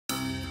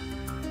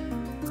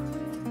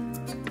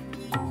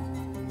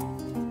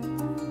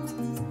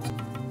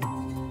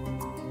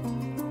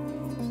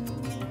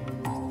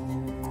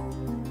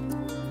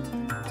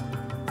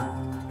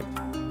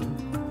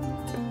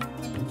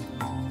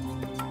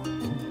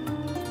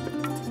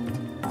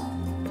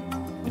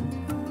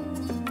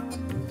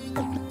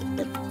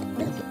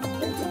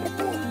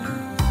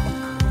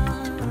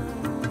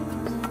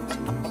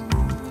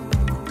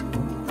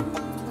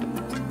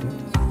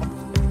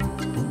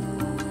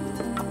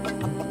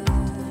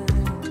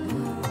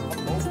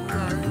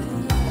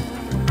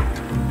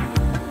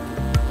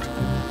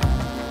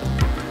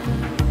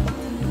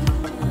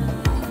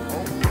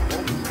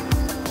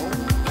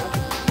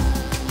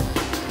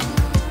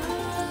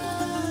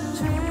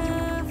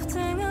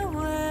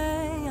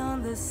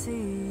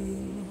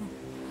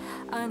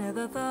I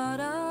never thought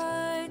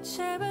I'd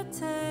share a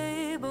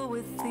table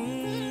with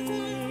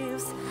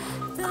thieves.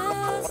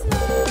 There's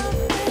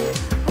nothing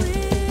we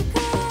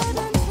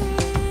couldn't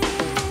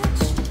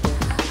reach.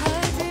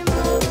 I dream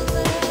of a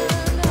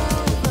land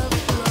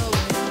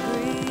overflowing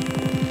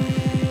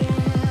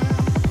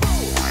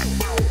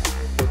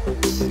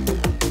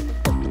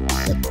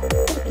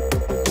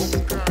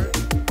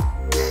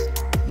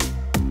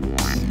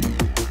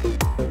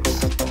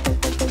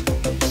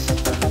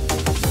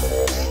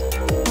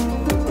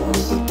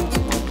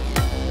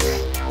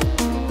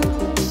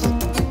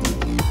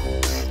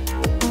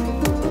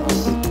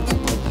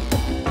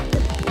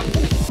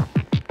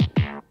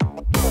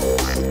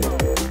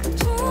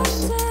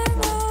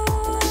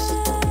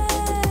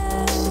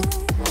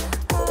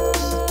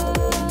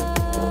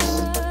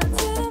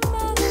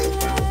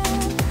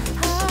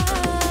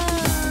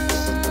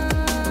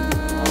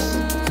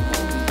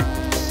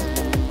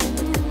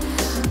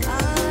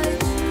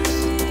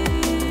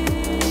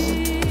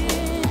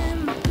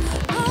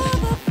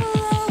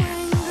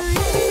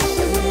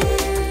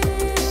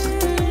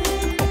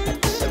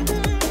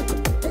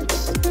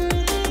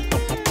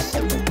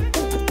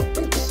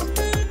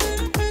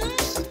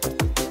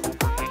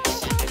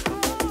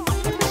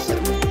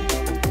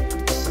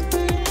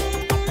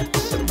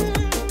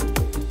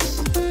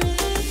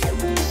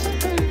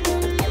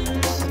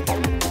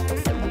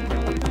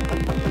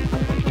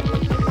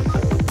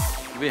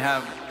We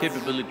have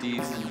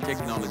capabilities and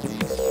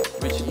technologies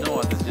which no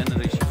other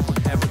generation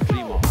would ever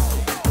dream of.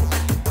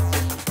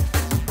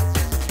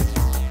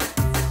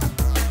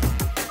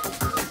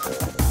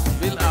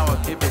 Will our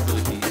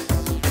capabilities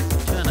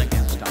turn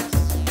against us?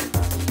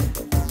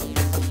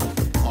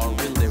 Or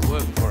will they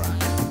work for us?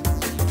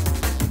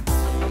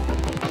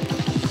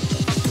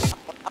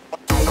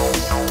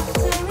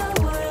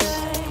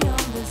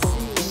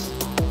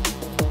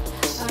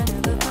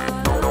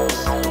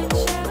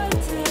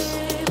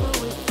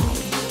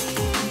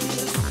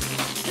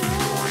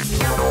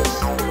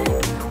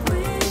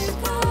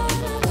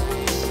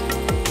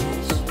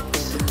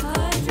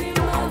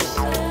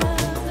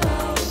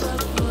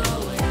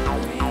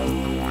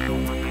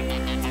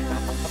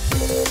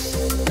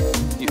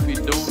 If we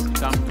don't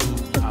come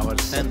to our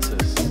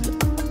senses,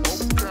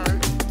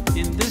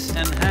 in this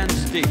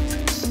enhanced state,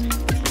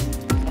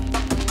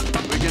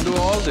 we can do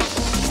all this.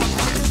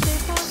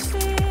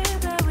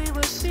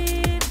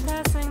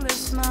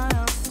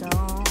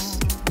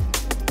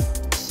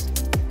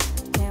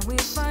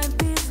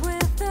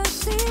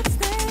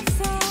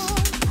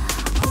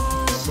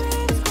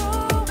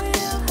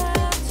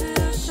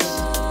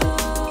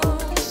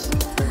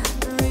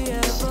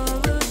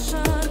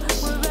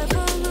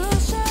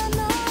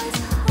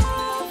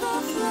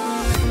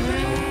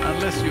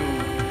 Unless you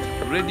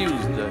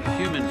reduce the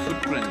human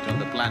footprint on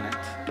the planet,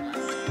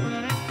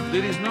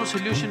 there is no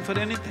solution for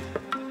anything.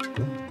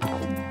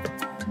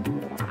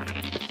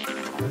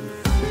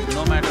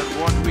 No matter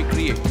what we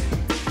create,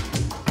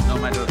 no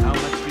matter how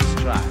much we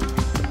strive,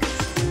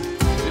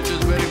 it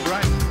is very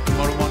bright.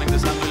 Tomorrow morning the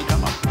sun will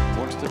come up.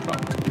 What's the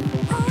problem?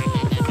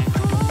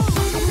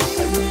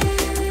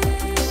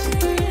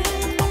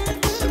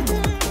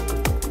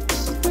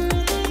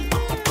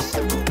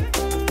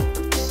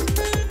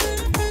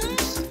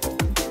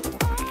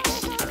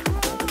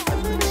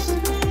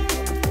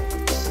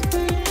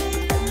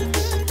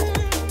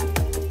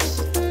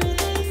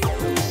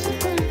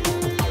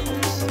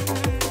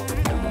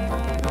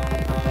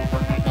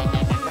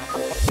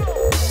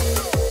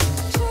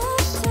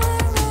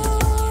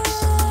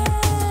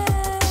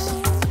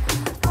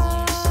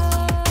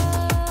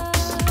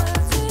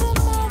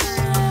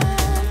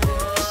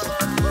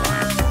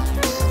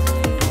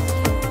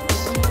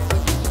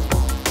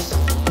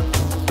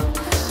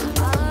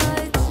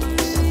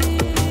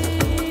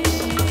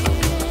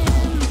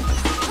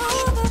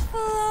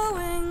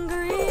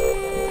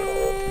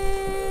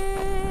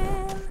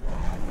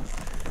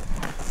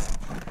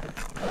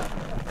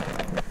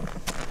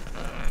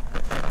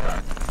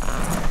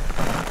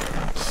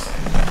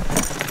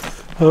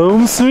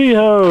 Home sweet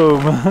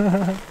home!